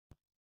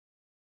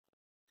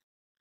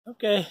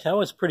Okay, that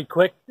was pretty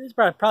quick. It's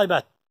probably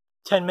about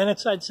 10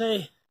 minutes, I'd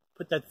say.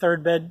 Put that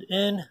third bed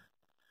in,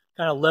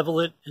 kind of level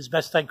it as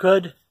best I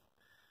could.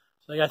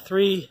 So I got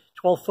three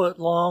 12-foot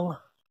long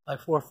by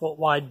 4-foot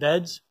wide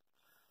beds,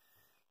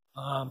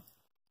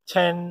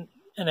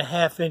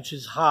 10.5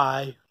 inches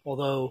high,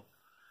 although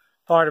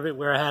part of it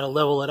where I had to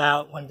level it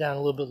out went down a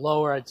little bit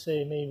lower. I'd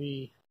say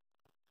maybe,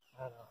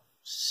 I don't know,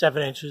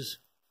 7 inches.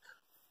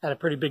 Had a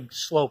pretty big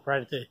slope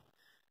right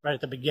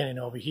at the beginning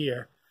over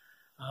here.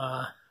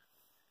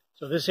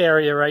 So this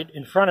area right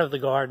in front of the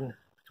garden,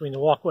 between the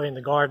walkway and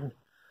the garden,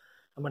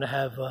 I'm going to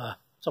have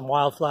some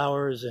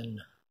wildflowers and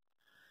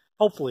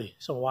hopefully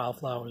some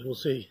wildflowers. We'll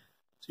see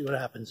what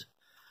happens.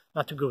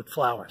 Not too good with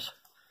flowers.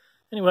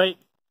 Anyway,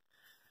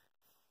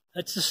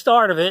 that's the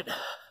start of it.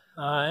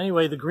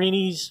 Anyway, the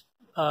Greenies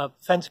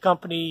Fence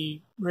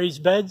Company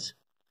raised beds.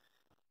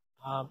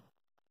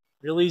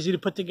 Real easy to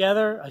put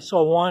together. I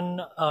saw one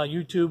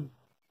YouTube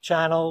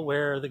channel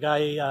where the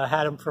guy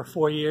had them for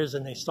 4 years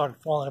and they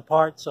started falling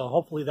apart, so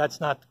hopefully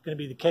that's not going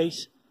to be the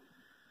case.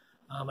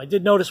 I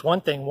did notice one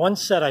thing. One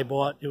set I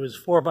bought, it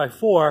was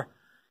 4x4.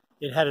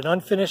 It had an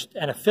unfinished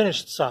and a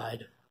finished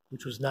side,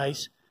 which was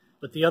nice,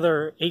 but the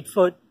other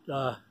 8-foot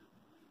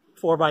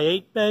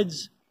 4x8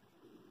 beds,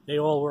 they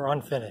all were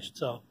unfinished,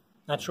 so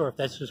not sure if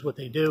that's just what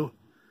they do.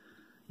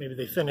 Maybe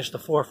they finish the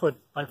 4-foot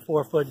by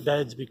 4-foot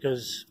beds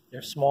because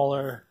they're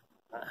smaller.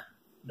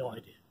 No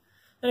idea.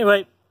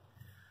 Anyway,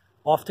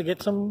 off to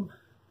get some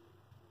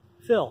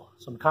fill,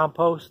 some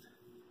compost.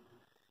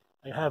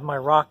 I have my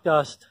rock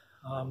dust.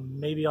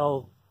 Maybe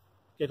I'll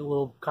get a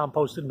little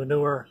composted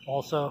manure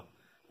also,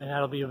 and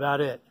that'll be about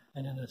it.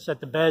 And then I'll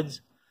set the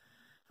beds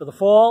for the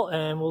fall,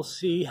 and we'll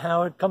see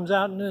how it comes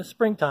out in the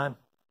springtime.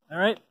 All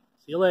right,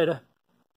 see you later.